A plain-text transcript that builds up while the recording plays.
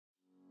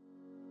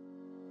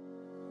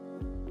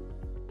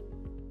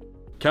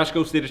Cash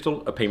Goes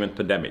Digital, a payment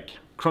pandemic.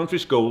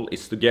 Crunchfish goal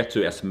is to get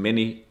to as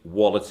many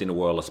wallets in the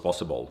world as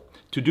possible.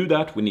 To do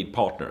that, we need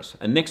partners.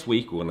 And next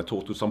week, we're going to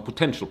talk to some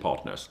potential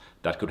partners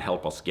that could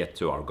help us get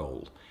to our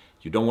goal.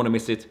 You don't want to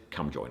miss it.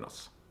 Come join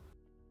us.